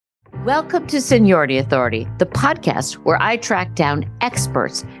Welcome to Seniority Authority, the podcast where I track down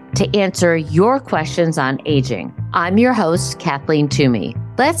experts to answer your questions on aging. I'm your host, Kathleen Toomey.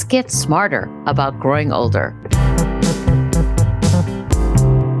 Let's get smarter about growing older.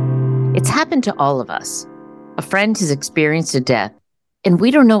 It's happened to all of us. A friend has experienced a death, and we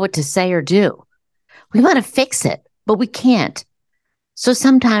don't know what to say or do. We want to fix it, but we can't. So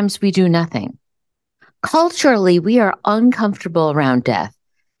sometimes we do nothing. Culturally, we are uncomfortable around death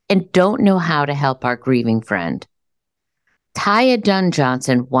and don't know how to help our grieving friend. Taya Dunn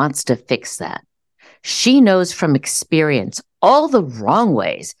Johnson wants to fix that. She knows from experience all the wrong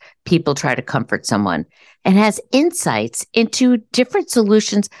ways people try to comfort someone and has insights into different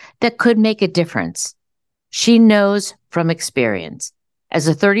solutions that could make a difference. She knows from experience. As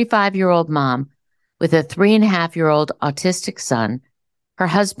a 35-year-old mom with a 3.5-year-old autistic son, her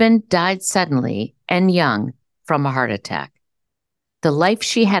husband died suddenly and young from a heart attack. The life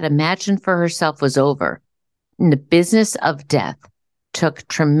she had imagined for herself was over, and the business of death took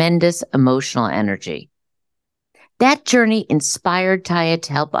tremendous emotional energy. That journey inspired Taya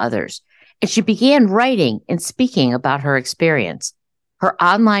to help others, and she began writing and speaking about her experience. Her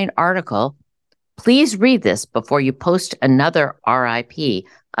online article, please read this before you post another RIP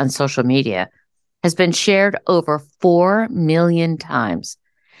on social media, has been shared over 4 million times,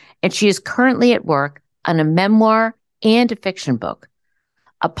 and she is currently at work on a memoir and a fiction book.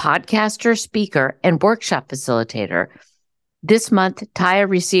 A podcaster, speaker, and workshop facilitator. This month, Taya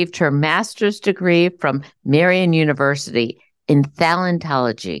received her master's degree from Marian University in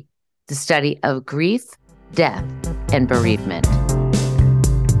thalattology, the study of grief, death, and bereavement.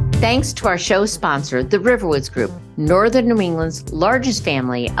 Thanks to our show sponsor, the Riverwoods Group, Northern New England's largest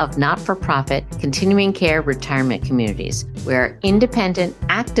family of not-for-profit continuing care retirement communities, where independent,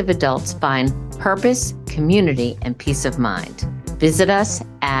 active adults find purpose, community, and peace of mind. Visit us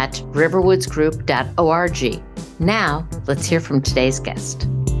at riverwoodsgroup.org. Now, let's hear from today's guest.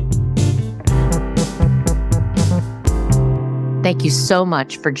 Thank you so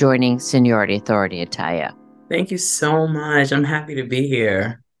much for joining Seniority Authority, Taya. Thank you so much. I'm happy to be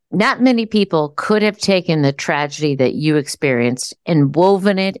here. Not many people could have taken the tragedy that you experienced and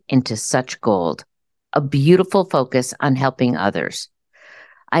woven it into such gold, a beautiful focus on helping others.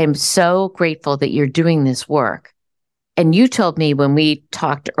 I am so grateful that you're doing this work. And you told me when we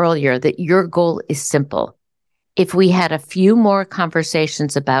talked earlier that your goal is simple. If we had a few more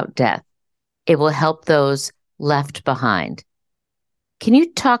conversations about death, it will help those left behind. Can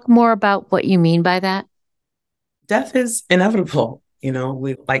you talk more about what you mean by that? Death is inevitable.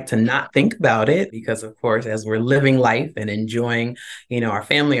 We like to not think about it because, of course, as we're living life and enjoying, our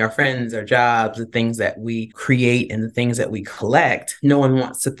family, our friends, our jobs, the things that we create and the things that we collect, no one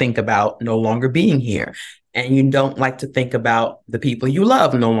wants to think about no longer being here. And you don't like to think about the people you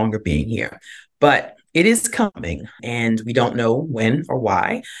love no longer being here. But it is coming, and we don't know when or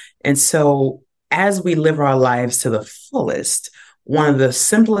why. And so as we live our lives to the fullest, one of the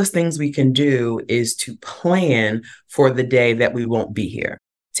simplest things we can do is to plan for the day that we won't be here,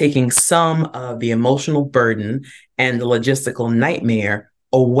 taking some of the emotional burden and the logistical nightmare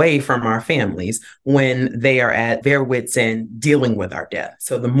away from our families when they are at their wits' end dealing with our death.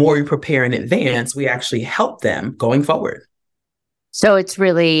 So the more we prepare in advance, we actually help them going forward. So it's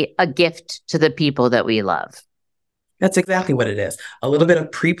really a gift to the people that we love. That's exactly what it is. A little bit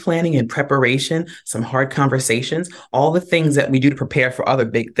of pre-planning and preparation, some hard conversations, all the things that we do to prepare for other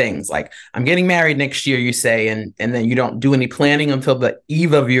big things. Like, I'm getting married next year, you say, and then you don't do any planning until the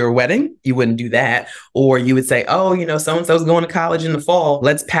eve of your wedding. You wouldn't do that. Or you would say, oh, so-and-so's going to college in the fall.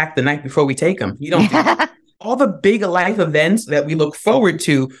 Let's pack the night before we take them. You don't do that. All the big life events that we look forward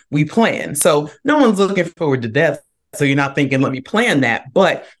to, we plan. So no one's looking forward to death. So you're not thinking, let me plan that.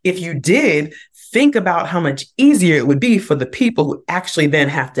 But if you did, think about how much easier it would be for the people who actually then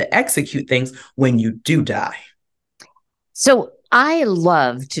have to execute things when you do die. So I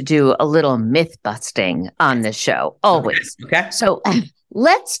love to do a little myth busting on this show, always. Okay. So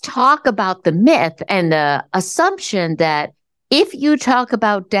let's talk about the myth and the assumption that if you talk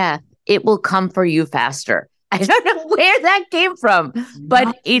about death, it will come for you faster. I don't know where that came from,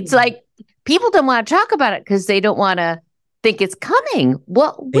 but it's like people don't want to talk about it because they don't want to think it's coming.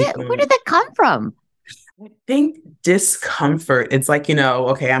 Where did that come from? Think discomfort. It's like,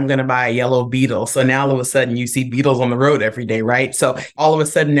 okay, I'm going to buy a yellow Beetle. So now all of a sudden you see beetles on the road every day, right? So all of a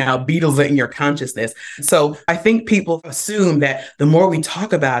sudden now beetles are in your consciousness. So I think people assume that the more we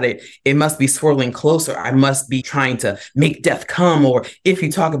talk about it, it must be swirling closer. I must be trying to make death come. Or if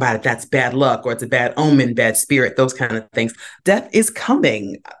you talk about it, that's bad luck or it's a bad omen, bad spirit, those kind of things. Death is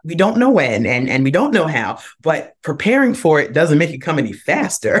coming. We don't know when and we don't know how, but preparing for it doesn't make it come any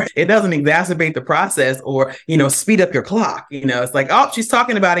faster. It doesn't exacerbate the process or, speed up your clock. It's like, oh, she's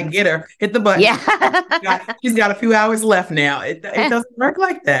talking about it. Get her, hit the button. Yeah. She's got a few hours left now. It doesn't work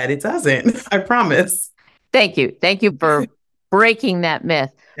like that. It doesn't. I promise. Thank you. Thank you for breaking that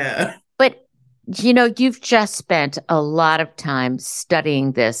myth. Yeah. But, you've just spent a lot of time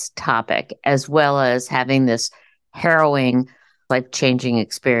studying this topic as well as having this harrowing, life-changing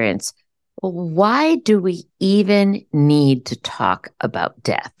experience. Why do we even need to talk about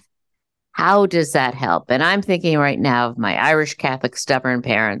death? How does that help? And I'm thinking right now of my Irish Catholic stubborn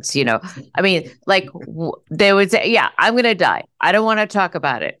parents, they would say, yeah, I'm going to die. I don't want to talk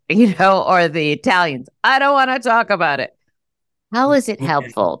about it, or the Italians, I don't want to talk about it. How is it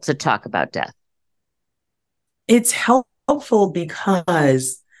helpful to talk about death? It's helpful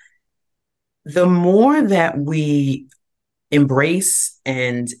because the more that we embrace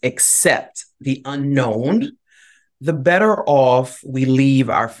and accept the unknown, the better off we leave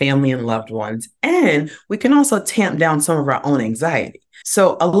our family and loved ones. And we can also tamp down some of our own anxiety.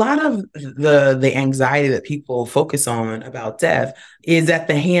 So a lot of the anxiety that people focus on about death is at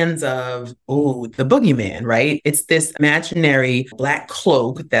the hands of, the boogeyman, right? It's this imaginary black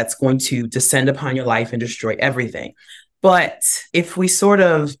cloak that's going to descend upon your life and destroy everything. But if we sort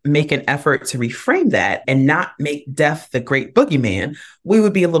of make an effort to reframe that and not make death the great boogeyman, we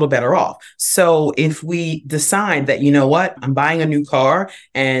would be a little better off. So if we decide that, I'm buying a new car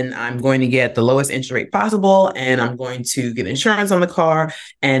and I'm going to get the lowest interest rate possible and I'm going to get insurance on the car,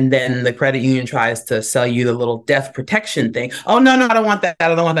 and then the credit union tries to sell you the little death protection thing. Oh, no, I don't want that. I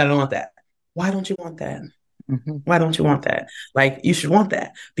don't want that. I don't want that. Why don't you want that? Mm-hmm. Why don't you want that? You should want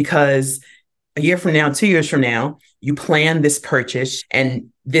that because a year from now, 2 years from now, you plan this purchase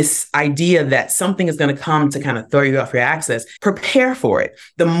and this idea that something is going to come to kind of throw you off your axis. Prepare for it.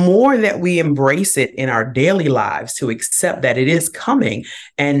 The more that we embrace it in our daily lives to accept that it is coming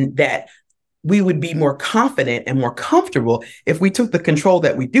and that we would be more confident and more comfortable if we took the control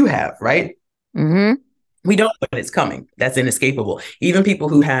that we do have, right? Mm-hmm. We don't know when it's coming. That's inescapable. Even people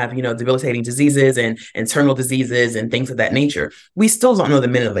who have, debilitating diseases and terminal diseases and things of that nature, we still don't know the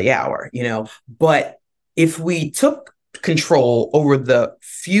minute of the hour, But if we took control over the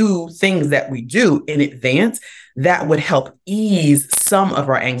few things that we do in advance, that would help ease some of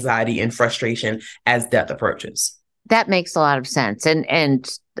our anxiety and frustration as death approaches. That makes a lot of sense. And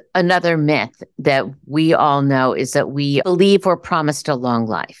another myth that we all know is that we believe we're promised a long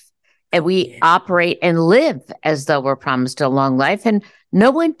life. And we operate and live as though we're promised a long life. And no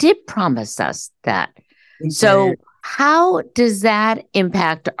one did promise us that. Okay. So how does that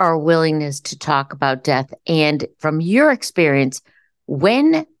impact our willingness to talk about death? And from your experience,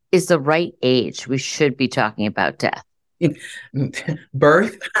 when is the right age we should be talking about death?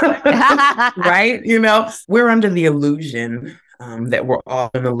 Birth, right? We're under the illusion that we're all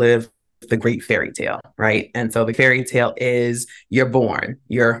going to live the great fairy tale, right? And so the fairy tale is you're born,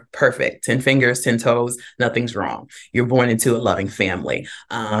 you're perfect, 10 fingers, 10 toes, nothing's wrong. You're born into a loving family.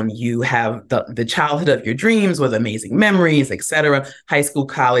 You have the childhood of your dreams with amazing memories, etc. High school,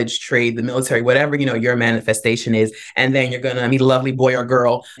 college, trade, the military, whatever, your manifestation is. And then you're going to meet a lovely boy or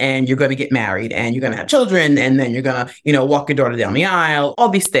girl and you're going to get married and you're going to have children. And then you're going to, walk your daughter down the aisle, all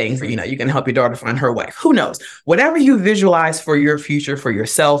these things, you're going to help your daughter find her wife. Who knows? Whatever you visualize for your future, for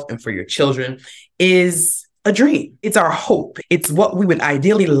yourself and for your children is a dream. It's our hope. It's what we would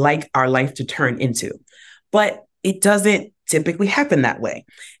ideally like our life to turn into. But it doesn't typically happen that way.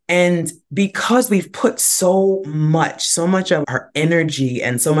 And because we've put so much of our energy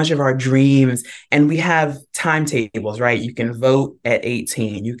and so much of our dreams, and we have timetables, right? You can vote at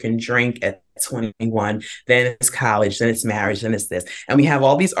 18, you can drink at 21, then it's college, then it's marriage, then it's this. And we have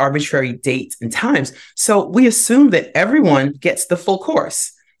all these arbitrary dates and times. So we assume that everyone gets the full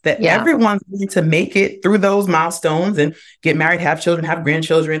course. That everyone's going to make it through those milestones and get married, have children, have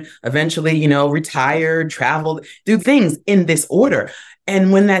grandchildren, eventually, retire, travel, do things in this order.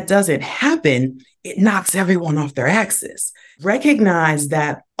 And when that doesn't happen, it knocks everyone off their axis. Recognize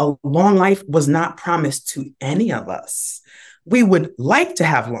that a long life was not promised to any of us. We would like to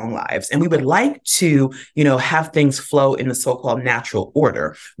have long lives and we would like to, have things flow in the so-called natural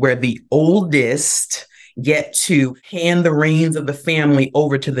order where the oldest get to hand the reins of the family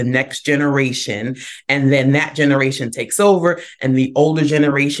over to the next generation. And then that generation takes over and the older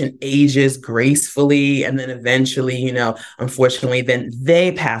generation ages gracefully. And then eventually, unfortunately, then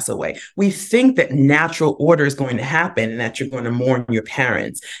they pass away. We think that natural order is going to happen and that you're going to mourn your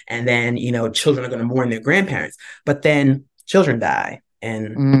parents. And then, children are going to mourn their grandparents. But then children die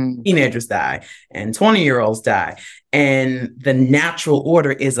and teenagers die and 20-year-olds die. And the natural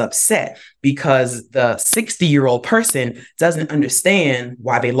order is upset because the 60-year-old person doesn't understand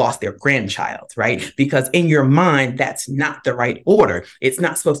why they lost their grandchild, right? Because in your mind, that's not the right order. It's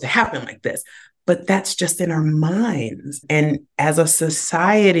not supposed to happen like this, but that's just in our minds. And as a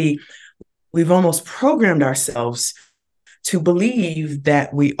society, we've almost programmed ourselves to believe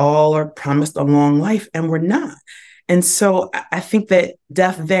that we all are promised a long life, and we're not. And so I think that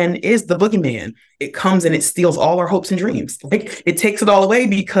death then is the boogeyman. It comes and it steals all our hopes and dreams. Like, it takes it all away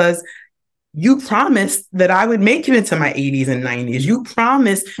because you promised that I would make it into my 80s and 90s. You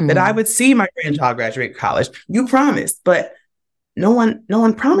promised that I would see my grandchild graduate college. You promised, but no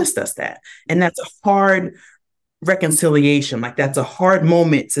one promised us that. And that's a hard reconciliation. Like, that's a hard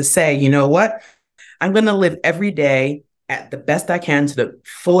moment to say, you know what? I'm going to live every day at the best I can to the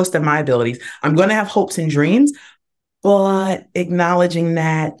fullest of my abilities. I'm going to have hopes and dreams, but acknowledging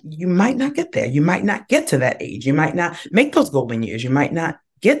that you might not get there. You might not get to that age. You might not make those golden years. You might not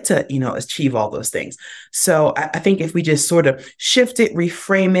get to, achieve all those things. So I think if we just sort of shift it,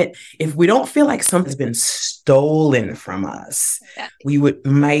 reframe it, if we don't feel like something's been stolen from us, we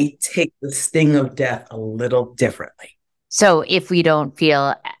might take the sting of death a little differently. So if we don't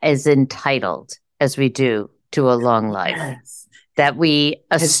feel as entitled as we do to a long life, that we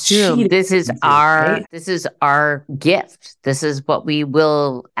assume this is our gift. This is what we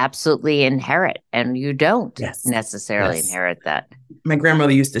will absolutely inherit. And you don't necessarily inherit that. My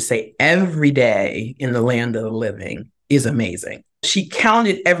grandmother used to say, every day in the land of the living is amazing. She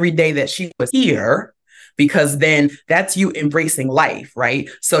counted every day that she was here, because then that's you embracing life, right?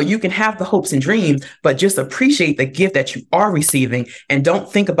 So you can have the hopes and dreams, but just appreciate the gift that you are receiving and don't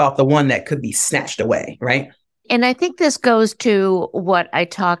think about the one that could be snatched away, right? And I think this goes to what I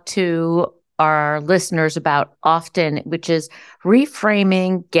talk to our listeners about often, which is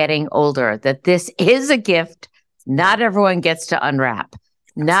reframing getting older, that this is a gift. Not everyone gets to unwrap.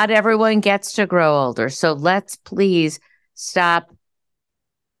 Not everyone gets to grow older. So let's please stop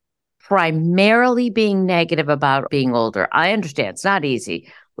primarily being negative about being older. I understand it's not easy.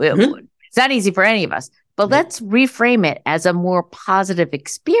 It's not easy for any of us, but let's reframe it as a more positive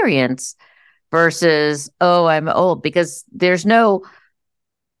experience versus, oh, I'm old, because there's no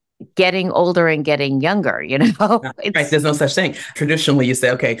getting older and getting younger, Right. There's no such thing. Traditionally, you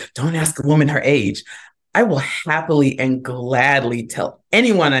say, okay, don't ask a woman her age. I will happily and gladly tell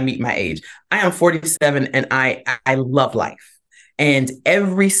anyone I meet my age. I am 47 and I love life. And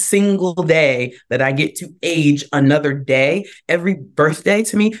every single day that I get to age another day, every birthday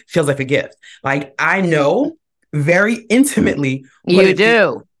to me feels like a gift. Like, I know very intimately what you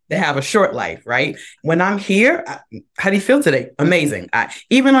do to have a short life, right? When I'm here, how do you feel today? Amazing.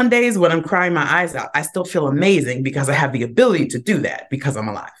 Even on days when I'm crying my eyes out, I still feel amazing because I have the ability to do that because I'm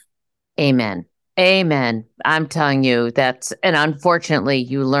alive. Amen. Amen. I'm telling you, and unfortunately,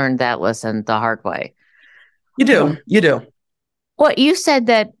 you learned that lesson the hard way. You do. Well, you said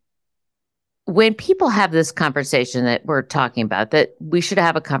that when people have this conversation that we're talking about, that we should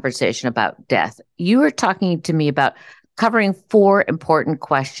have a conversation about death. You were talking to me about covering 4 important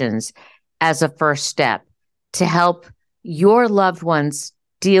questions as a first step to help your loved ones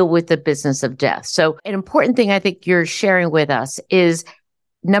deal with the business of death. So an important thing I think you're sharing with us is,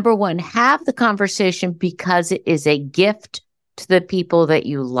 number 1, have the conversation because it is a gift to the people that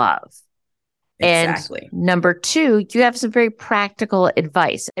you love. Exactly. And number 2, you have some very practical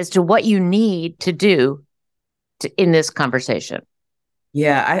advice as to what you need to do in this conversation.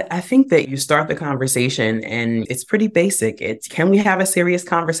 Yeah, I think that you start the conversation and it's pretty basic. It's, can we have a serious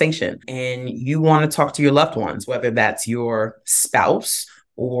conversation? And you want to talk to your loved ones, whether that's your spouse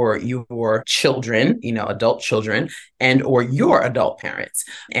or your children, adult children, and or your adult parents,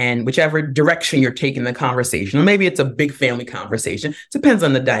 and whichever direction you're taking the conversation, or maybe it's a big family conversation, depends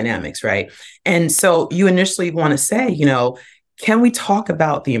on the dynamics, right? And so you initially want to say, can we talk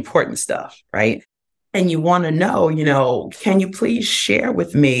about the important stuff, right? And you want to know, can you please share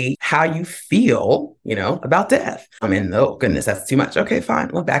with me how you feel, about death? Oh goodness, that's too much. Okay, fine.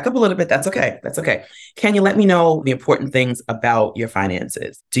 We'll back up a little bit. That's okay. Can you let me know the important things about your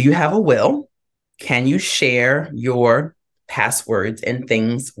finances? Do you have a will? Can you share your passwords and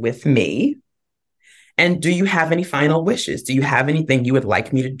things with me? And do you have any final wishes? Do you have anything you would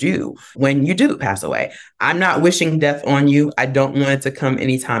like me to do when you do pass away? I'm not wishing death on you. I don't want it to come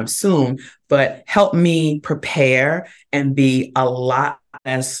anytime soon, but help me prepare and be a lot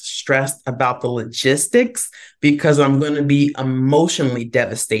less stressed about the logistics because I'm going to be emotionally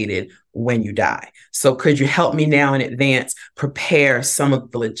devastated when you die. So could you help me now in advance prepare some of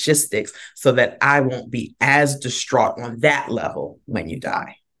the logistics so that I won't be as distraught on that level when you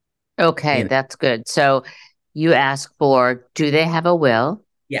die? Okay, that's good. So you ask for, do they have a will?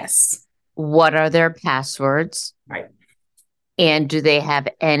 Yes. What are their passwords? Right. And do they have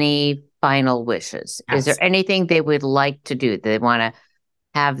any final wishes? Is there anything they would like to do? They want to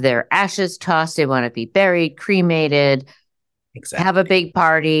have their ashes tossed. They want to be buried, cremated, have a big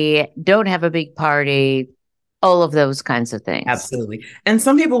party, don't have a big party, all of those kinds of things. Absolutely. And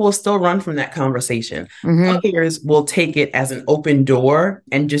some people will still run from that conversation. Others will take it as an open door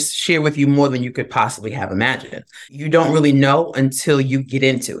and just share with you more than you could possibly have imagined. You don't really know until you get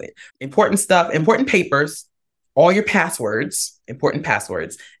into it. Important stuff, important papers, all your passwords, important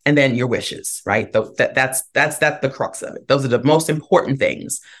passwords, and then your wishes, right? That's the crux of it. Those are the most important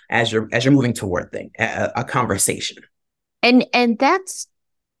things as you're moving toward a conversation. And that's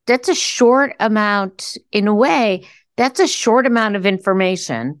a short amount, in a way, that's a short amount of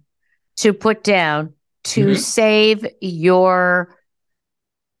information to put down to save your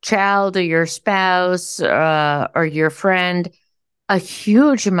child or your spouse or your friend a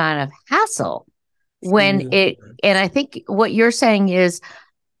huge amount of hassle. And I think what you're saying is,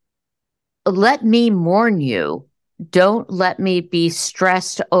 let me mourn you. Don't let me be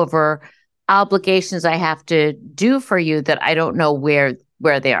stressed over obligations I have to do for you that I don't know where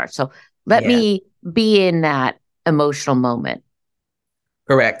they are. So let me be in that emotional moment.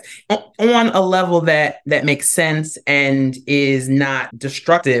 Correct. On a level that makes sense and is not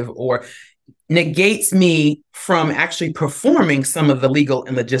destructive or negates me from actually performing some of the legal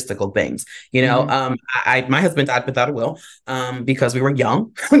and logistical things. My husband died without a will because we were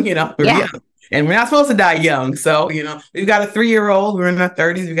young, we were young. And we're not supposed to die young. So, we've got a 3-year-old, we're in our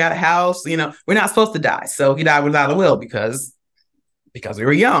 30s, we got a house, we're not supposed to die. So he died without a will because we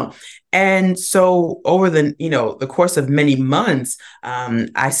were young. And so over the course of many months,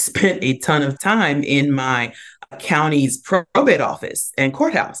 I spent a ton of time in my county's probate office and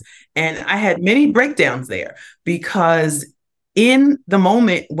courthouse. And I had many breakdowns there because in the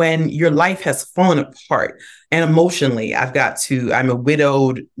moment when your life has fallen apart and emotionally, I'm a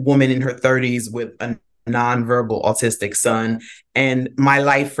widowed woman in her 30s with a nonverbal autistic son, and my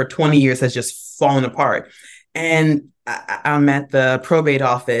life for 20 years has just fallen apart. And I'm at the probate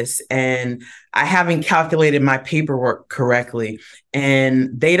office and I haven't calculated my paperwork correctly. And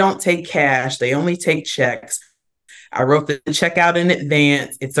they don't take cash. They only take checks. I wrote the check out in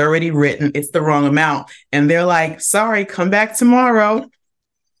advance. It's already written. It's the wrong amount. And they're like, sorry, come back tomorrow.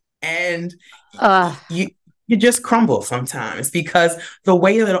 And you just crumble sometimes because the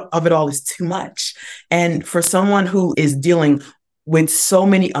weight of it all is too much. And for someone who is dealing with so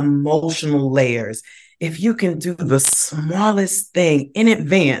many emotional layers, if you can do the smallest thing in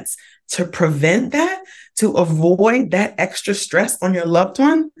advance to prevent that, to avoid that extra stress on your loved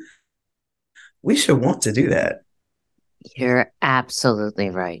one, we should want to do that. You're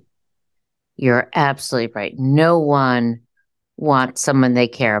absolutely right. You're absolutely right. No one wants someone they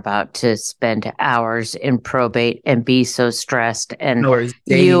care about to spend hours in probate and be so stressed, and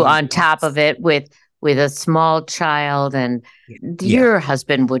you on top of it with a small child, and your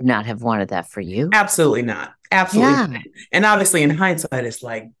husband would not have wanted that for you. Absolutely not. Absolutely not. And obviously in hindsight, it's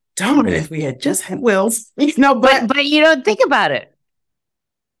like, darn it, if we had just had wills, but you don't think about it.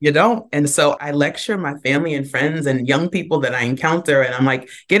 You don't. And so I lecture my family and friends and young people that I encounter. And I'm like,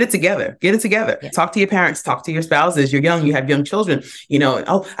 get it together. Get it together. Yeah. Talk to your parents. Talk to your spouses. You're young. You have young children.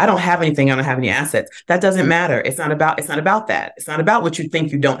 I don't have anything. I don't have any assets. That doesn't matter. It's not about that. It's not about what you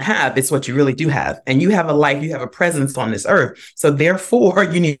think you don't have. It's what you really do have. And you have a life. You have a presence on this earth. So therefore,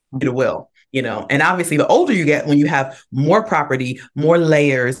 you need a will. And obviously the older you get, when you have more property, more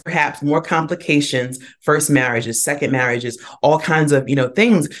layers, perhaps more complications, first marriages, second marriages, all kinds of,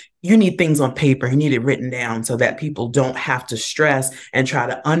 things, you need things on paper, you need it written down so that people don't have to stress and try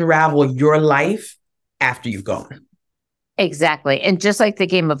to unravel your life after you've gone. Exactly. And just like the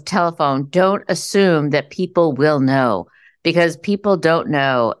game of telephone, don't assume that people will know, because people don't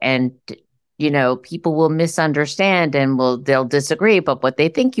know. And people will misunderstand and they'll disagree about what they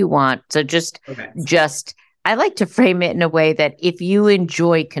think you want. So I like to frame it in a way that if you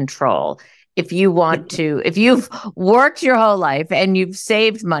enjoy control, if you want to, if you've worked your whole life and you've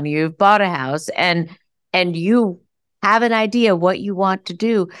saved money, you've bought a house and you have an idea what you want to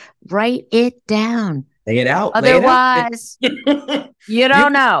do, write it down. Lay it out. Lay it out. Otherwise, you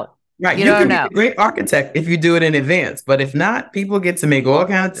don't know. Right. You You don't can be know. a great architect if you do it in advance. But if not, people get to make all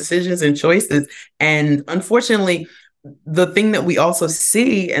kinds of decisions and choices. And unfortunately, the thing that we also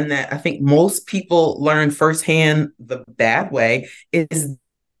see, and that I think most people learn firsthand the bad way, is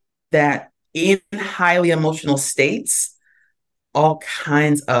that in highly emotional states, all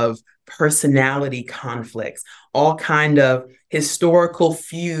kinds of personality conflicts, all kind of historical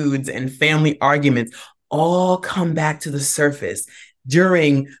feuds and family arguments all come back to the surface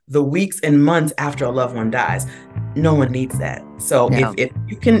during the weeks and months after a loved one dies. No one needs that. So No. if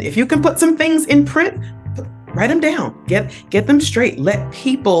you can put some things in print, write them down. Get them straight. Let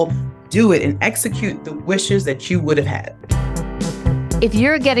people do it and execute the wishes that you would have had. If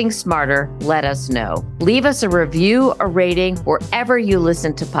you're getting smarter, let us know. Leave us a review, a rating, wherever you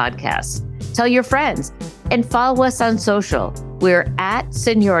listen to podcasts. Tell your friends and follow us on social. We're at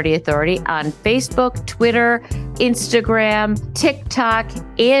Seniority Authority on Facebook, Twitter, Instagram, TikTok,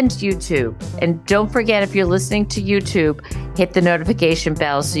 and YouTube. And don't forget, if you're listening to YouTube, hit the notification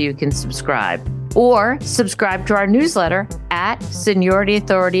bell so you can subscribe. Or subscribe to our newsletter at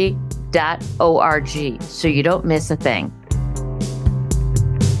seniorityauthority.org so you don't miss a thing.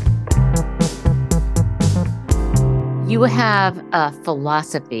 You have a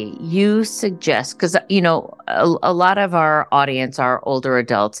philosophy you suggest, because, a lot of our audience are older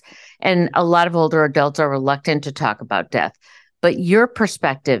adults, and a lot of older adults are reluctant to talk about death. But your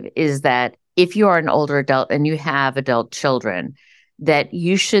perspective is that if you are an older adult and you have adult children, that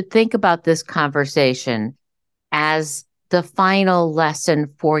you should think about this conversation as the final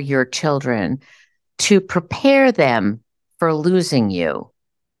lesson for your children to prepare them for losing you.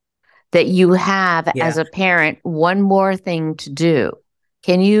 That you have, as a parent, one more thing to do.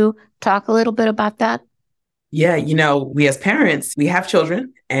 Can you talk a little bit about that? Yeah, we as parents, we have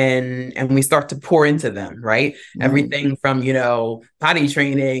children and we start to pour into them, right? Mm-hmm. Everything from, potty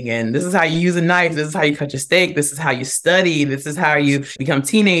training, and this is how you use a knife, this is how you cut your steak, this is how you study, this is how you become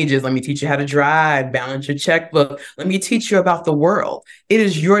teenagers. Let me teach you how to drive, balance your checkbook. Let me teach you about the world. It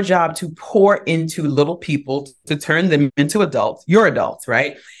is your job to pour into little people to turn them into adults, your adults,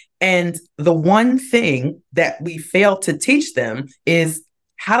 right? And the one thing that we fail to teach them is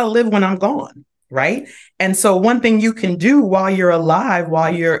how to live when I'm gone, right? And so one thing you can do while you're alive,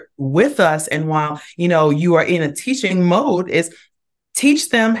 while you're with us, and while, you are in a teaching mode, is teach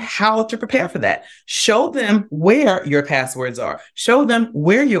them how to prepare for that. Show them where your passwords are. Show them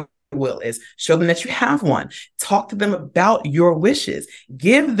where your will is. Show them that you have one. Talk to them about your wishes.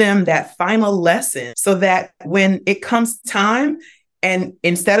 Give them that final lesson so that when it comes time, and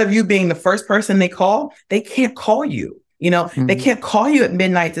instead of you being the first person they call, they can't call you. Mm-hmm. They can't call you at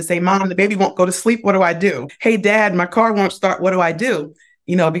midnight to say, Mom, the baby won't go to sleep. What do I do? Hey, Dad, my car won't start. What do I do?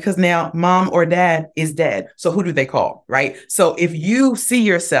 Because now Mom or Dad is dead. So who do they call? Right. So if you see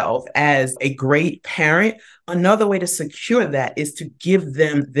yourself as a great parent, another way to secure that is to give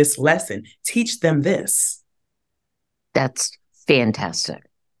them this lesson. Teach them this. That's fantastic.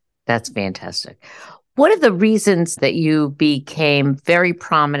 That's fantastic. One of the reasons that you became very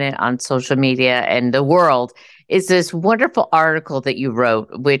prominent on social media and the world is this wonderful article that you wrote,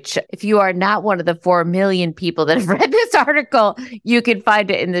 which if you are not one of the 4 million people that have read this article, you can find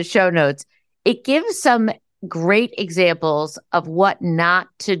it in the show notes. It gives some great examples of what not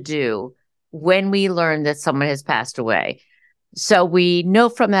to do when we learn that someone has passed away. So we know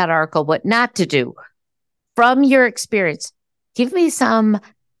from that article what not to do. From your experience, give me some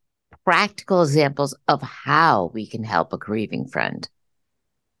practical examples of how we can help a grieving friend.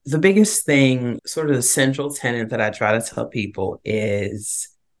 The biggest thing, sort of the central tenet that I try to tell people, is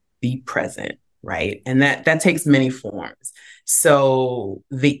be present, right? And that takes many forms. So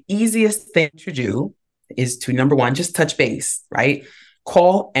the easiest thing to do is to, number one, just touch base, right?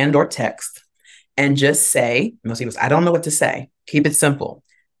 Call and or text and just say, most people say, I don't know what to say. Keep it simple.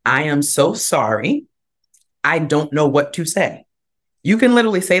 I am so sorry. I don't know what to say. You can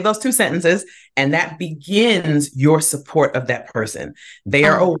literally say those 2 sentences, and that begins your support of that person. They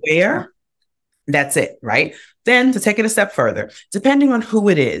are aware. That's it, right? Then to take it a step further, depending on who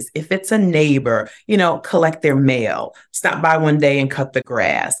it is, if it's a neighbor, collect their mail, stop by one day and cut the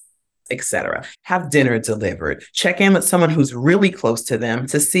grass, etc. Have dinner delivered, check in with someone who's really close to them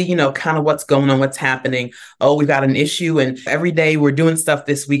to see, kind of what's going on, what's happening. Oh, we've got an issue, and every day we're doing stuff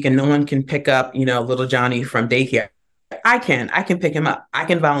this week and no one can pick up, little Johnny from daycare. I can pick him up. I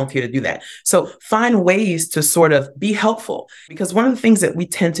can volunteer to do that. So find ways to sort of be helpful, because one of the things that we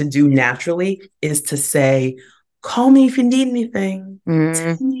tend to do naturally is to say, call me if you need anything.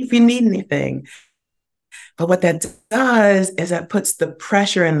 Tell me if you need anything. But what that does is that puts the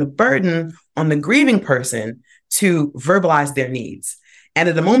pressure and the burden on the grieving person to verbalize their needs. And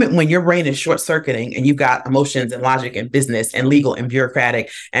at the moment when your brain is short circuiting and you've got emotions and logic and business and legal and bureaucratic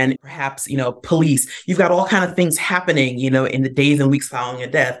and perhaps, police, you've got all kinds of things happening, in the days and weeks following a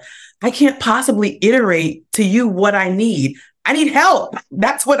death. I can't possibly iterate to you what I need. I need help.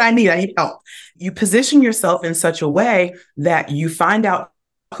 That's what I need. I need help. You position yourself in such a way that you find out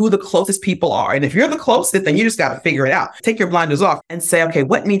who the closest people are. And if you're the closest, then you just got to figure it out. Take your blinders off and say, okay,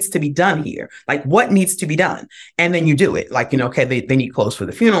 what needs to be done here? Like, what needs to be done? And then you do it. Like, okay, they need clothes for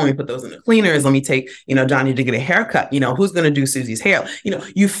the funeral. Let me put those in the cleaners. Let me take, Johnny to get a haircut. Who's going to do Susie's hair?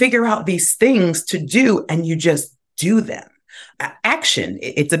 You figure out these things to do and you just do them. Action.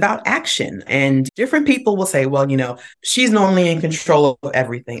 It's about action. And different people will say, well, she's normally in control of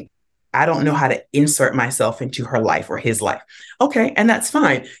everything. I don't know how to insert myself into her life or his life. Okay, and that's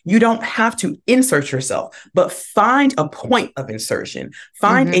fine. You don't have to insert yourself, but find a point of insertion.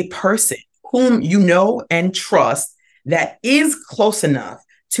 Find a person whom you know and trust that is close enough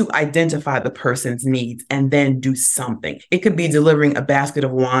to identify the person's needs and then do something. It could be delivering a basket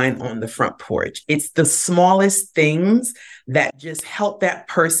of wine on the front porch. It's the smallest things that just help that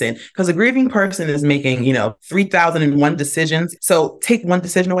person, because a grieving person is making, 3,001 decisions. So take one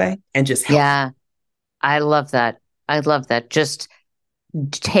decision away and just help. Yeah, I love that. I love that. Just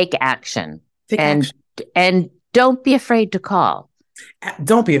take action. And don't be afraid to call.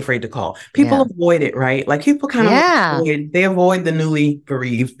 Don't be afraid to call. People avoid it, right? Like people kind of avoid the newly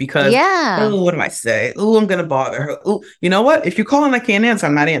bereaved because, oh, what do I say? Oh, I'm going to bother her. Oh, you know what? If you call and I can't answer,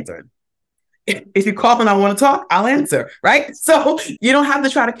 I'm not answering. If you call and I want to talk, I'll answer, right? So you don't have to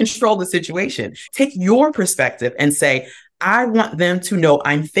try to control the situation. Take your perspective and say, I want them to know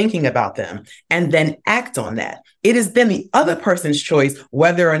I'm thinking about them, and then act on that. It is then the other person's choice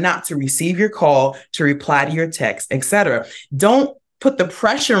whether or not to receive your call, to reply to your text, etc. Don't put the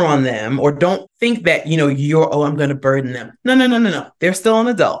pressure on them, or don't think that, I'm going to burden them. No. They're still an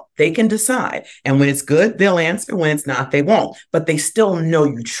adult. They can decide. And when it's good, they'll answer. When it's not, they won't. But they still know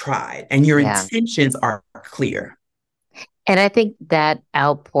you tried and your intentions are clear. And I think that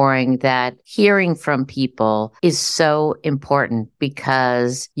outpouring, that hearing from people is so important,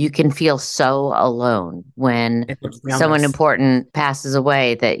 because you can feel so alone when someone important passes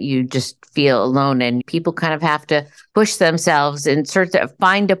away, that you just feel alone, and people kind of have to push themselves,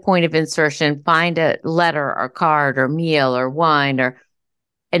 find a point of insertion, find a letter or card or meal or wine or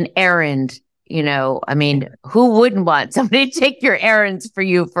an errand. Who wouldn't want somebody to take your errands for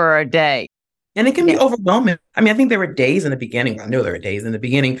you for a day? And it can be overwhelming. I think there were days in the beginning. I know there were days in the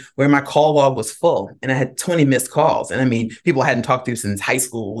beginning where my call log was full and I had 20 missed calls. And people I hadn't talked to since high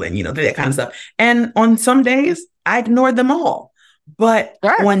school and, that kind of stuff. And on some days, I ignored them all. But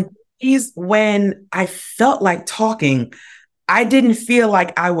on days when I felt like talking, I didn't feel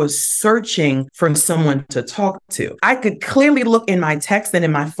like I was searching for someone to talk to. I could clearly look in my text and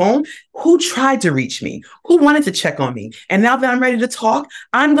in my phone who tried to reach me, who wanted to check on me. And now that I'm ready to talk,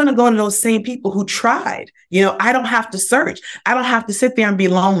 I'm going to go to those same people who tried. I don't have to search. I don't have to sit there and be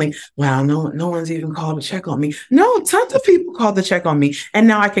lonely. Well, no one's even called to check on me. No, tons of people called to check on me. And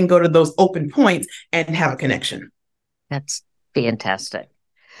now I can go to those open points and have a connection. That's fantastic.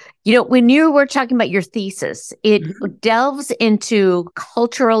 When you were talking about your thesis, it delves into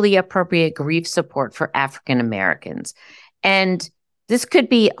culturally appropriate grief support for African Americans. And this could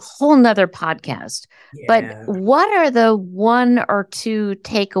be a whole nother podcast. Yeah. But what are the one or two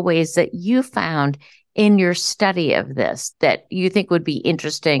takeaways that you found in your study of this that you think would be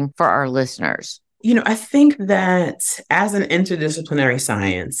interesting for our listeners? I think that as an interdisciplinary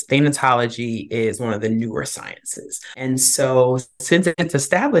science, thanatology is one of the newer sciences. And so since its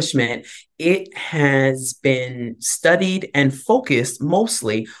establishment, it has been studied and focused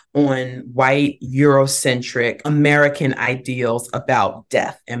mostly on white, Eurocentric, American ideals about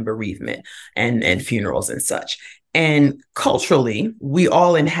death and bereavement and funerals and such. And culturally, we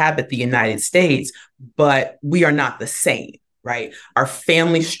all inhabit the United States, but we are not the same. Right? Our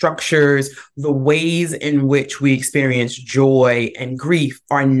family structures, the ways in which we experience joy and grief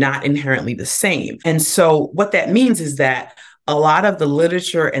are not inherently the same. And so what that means is that a lot of the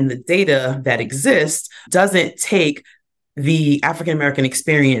literature and the data that exists doesn't take the African-American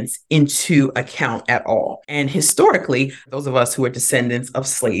experience into account at all. And historically, those of us who are descendants of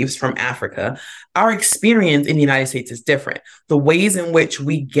slaves from Africa, our experience in the United States is different. The ways in which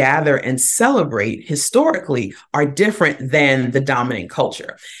we gather and celebrate historically are different than the dominant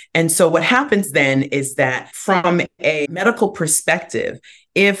culture. And so what happens then is that from a medical perspective,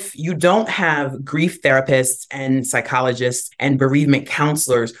 if you don't have grief therapists and psychologists and bereavement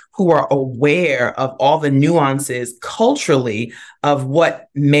counselors who are aware of all the nuances culturally of what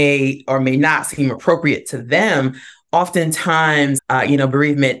may or may not seem appropriate to them, oftentimes,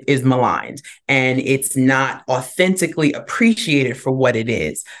 bereavement is maligned and it's not authentically appreciated for what it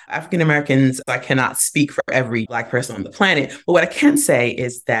is. African Americans, I cannot speak for every Black person on the planet, but what I can say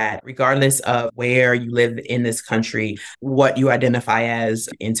is that regardless of where you live in this country, what you identify as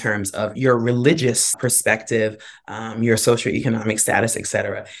in terms of your religious perspective, your socioeconomic status, et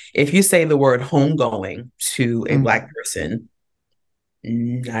cetera, if you say the word homegoing to a Black person,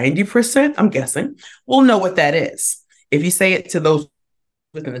 90%, I'm guessing, will know what that is. If you say it to those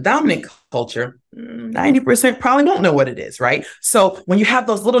within the dominant culture, 90% probably won't know what it is, right? So when you have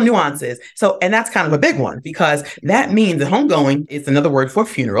those little nuances, and that's kind of a big one, because that means that homegoing is another word for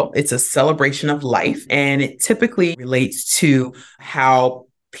funeral. It's a celebration of life, and it typically relates to how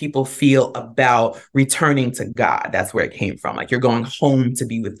people feel about returning to God. That's where it came from. Like you're going home to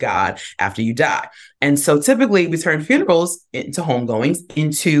be with God after you die. And so typically we turn funerals into homegoings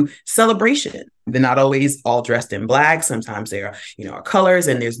into celebration. They're not always all dressed in Black. Sometimes they are, colors,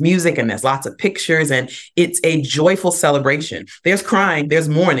 and there's music and there's lots of pictures, and it's a joyful celebration. There's crying, there's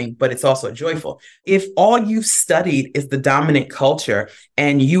mourning, but it's also joyful. If all you've studied is the dominant culture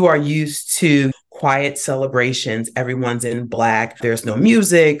and you are used to quiet celebrations, everyone's in Black, there's no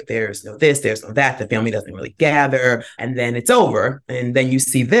music, there's no this, there's no that, the family doesn't really gather, and then it's over. And then you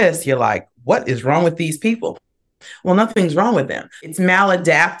see this, you're like, what is wrong with these people? Well, nothing's wrong with them. It's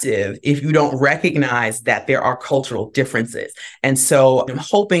maladaptive if you don't recognize that there are cultural differences. And so I'm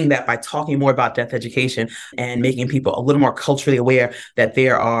hoping that by talking more about death education and making people a little more culturally aware that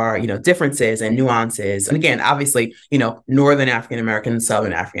there are, differences and nuances. And again, obviously, Northern African Americans,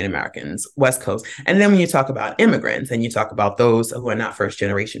 Southern African Americans, West Coast. And then when you talk about immigrants and you talk about those who are not first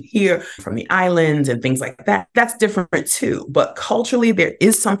generation here from the islands and things like that, that's different too. But culturally, there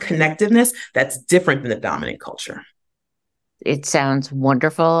is some connectiveness that's different than the dominant culture. It sounds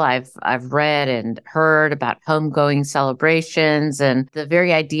wonderful. I've read and heard about homegoing celebrations and the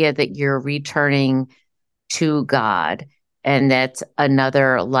very idea that you're returning to God and that's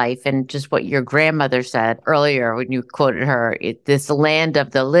another life. And just what your grandmother said earlier when you quoted her, this land of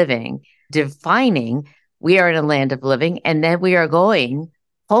the living, defining we are in a land of living and then we are going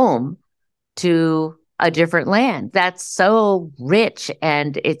home to a different land. That's so rich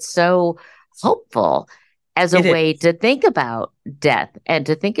and it's so hopeful as a way to think about death and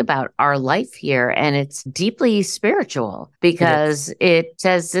to think about our life here. And it's deeply spiritual because it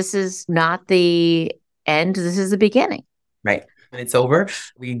says this is not the end, this is the beginning. Right. When it's over,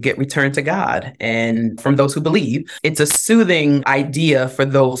 we get returned to God. And from those who believe, it's a soothing idea for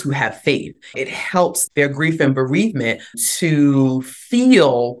those who have faith. It helps their grief and bereavement to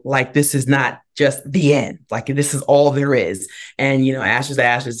feel like this is not just the end, like this is all there is. And, ashes to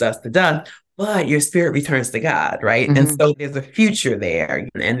ashes, dust to dust. But your spirit returns to God, right? Mm-hmm. And so there's a future there.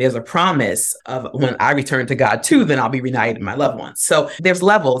 And there's a promise of when I return to God too, then I'll be reunited with my loved ones. So there's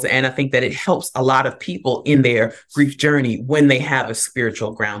levels. And I think that it helps a lot of people in their grief journey when they have a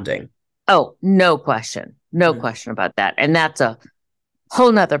spiritual grounding. Oh, no question. No question about that. And that's a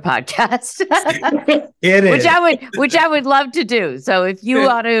whole nother podcast. It is. Which I would love to do. So if you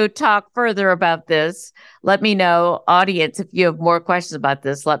want to talk further about this, let me know. Audience, if you have more questions about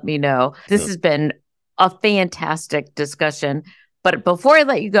this, let me know. This has been a fantastic discussion. But before I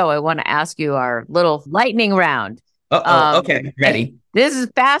let you go, I want to ask you our little lightning round. Okay, ready. This is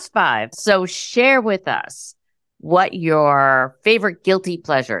Fast Five. So share with us what your favorite guilty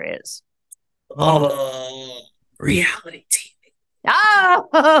pleasure is. Reality TV.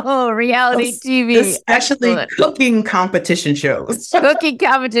 Oh, reality TV. Especially excellent. Cooking competition shows. Cooking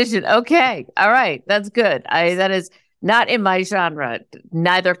competition. Okay. All right. That's good. That is not in my genre,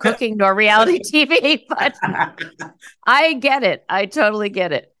 neither cooking nor reality TV, but I get it. I totally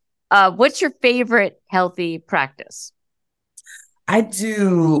get it. What's your favorite healthy practice? I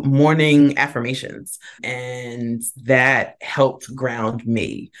do morning affirmations, and that helped ground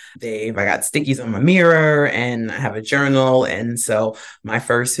me. I got stickies on my mirror and I have a journal. And so my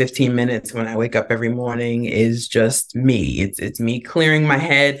first 15 minutes when I wake up every morning is just me. It's me clearing my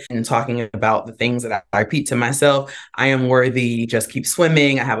head and talking about the things that I repeat to myself. I am worthy, just keep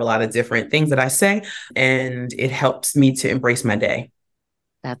swimming. I have a lot of different things that I say, and it helps me to embrace my day.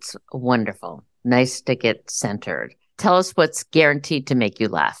 That's wonderful. Nice to get centered. Tell us what's guaranteed to make you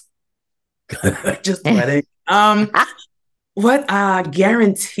laugh. Just wedding. What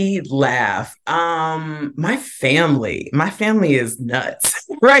guaranteed laugh? My family is nuts.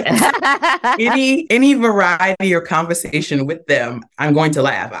 Right. Any variety or conversation with them, I'm going to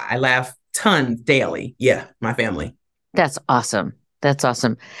laugh. I laugh tons daily. Yeah, my family. That's awesome. That's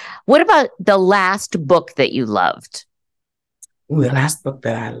awesome. What about the last book that you loved? Ooh, the last book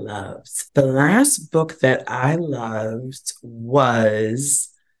that I loved. The last book that I loved was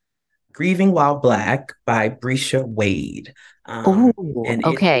Grieving While Black by Brescia Wade. Oh, And it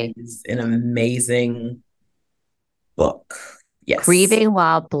okay. is an amazing book. Yes. Grieving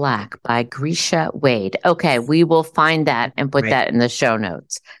While Black by Grisha Wade. Okay, we will find that and put Right. that in the show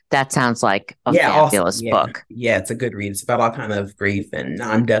notes. That sounds like a Yeah, awesome. fabulous book. Yeah, it's a good read. It's about all kind of grief and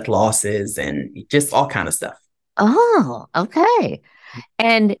non-death losses and just all kind of stuff. Oh, okay.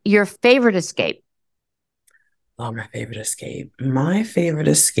 And your favorite escape? Oh, my favorite escape. My favorite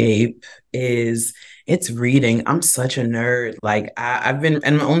escape is it's reading. I'm such a nerd. Like I've been, and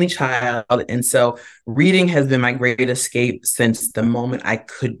I'm an only child, and so reading has been my great escape since the moment I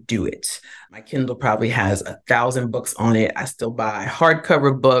could do it. My Kindle probably has 1,000 books on it. I still buy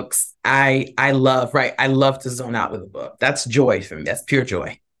hardcover books. I love, right. I love to zone out with a book. That's joy for me. That's pure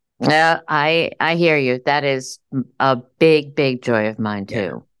joy. Yeah, I hear you. That is a big, big joy of mine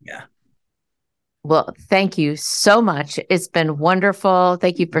too. Yeah. Well, thank you so much. It's been wonderful.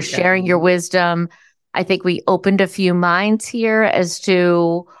 Thank you for sharing your wisdom. I think we opened a few minds here as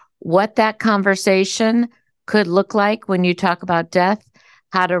to what that conversation could look like when you talk about death,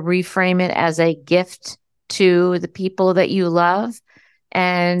 how to reframe it as a gift to the people that you love.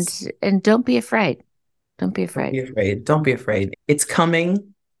 And don't be afraid. Don't be afraid. Don't be afraid. Don't be afraid. It's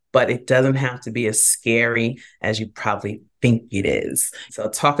coming, but it doesn't have to be as scary as you probably think it is. So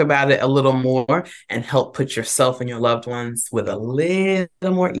talk about it a little more and help put yourself and your loved ones with a little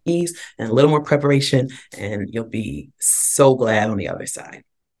more ease and a little more preparation, and you'll be so glad on the other side.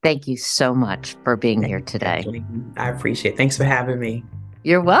 Thank you so much for being here today. I appreciate it. Thanks for having me.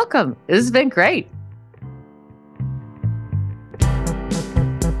 You're welcome. This has been great.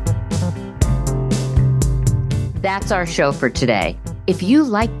 That's our show for today. If you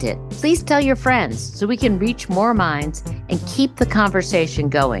liked it, please tell your friends so we can reach more minds and keep the conversation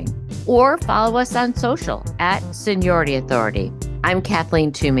going. Or follow us on social at Seniority Authority. I'm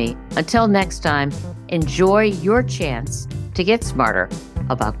Kathleen Toomey. Until next time, enjoy your chance to get smarter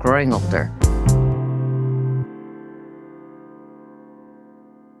about growing older.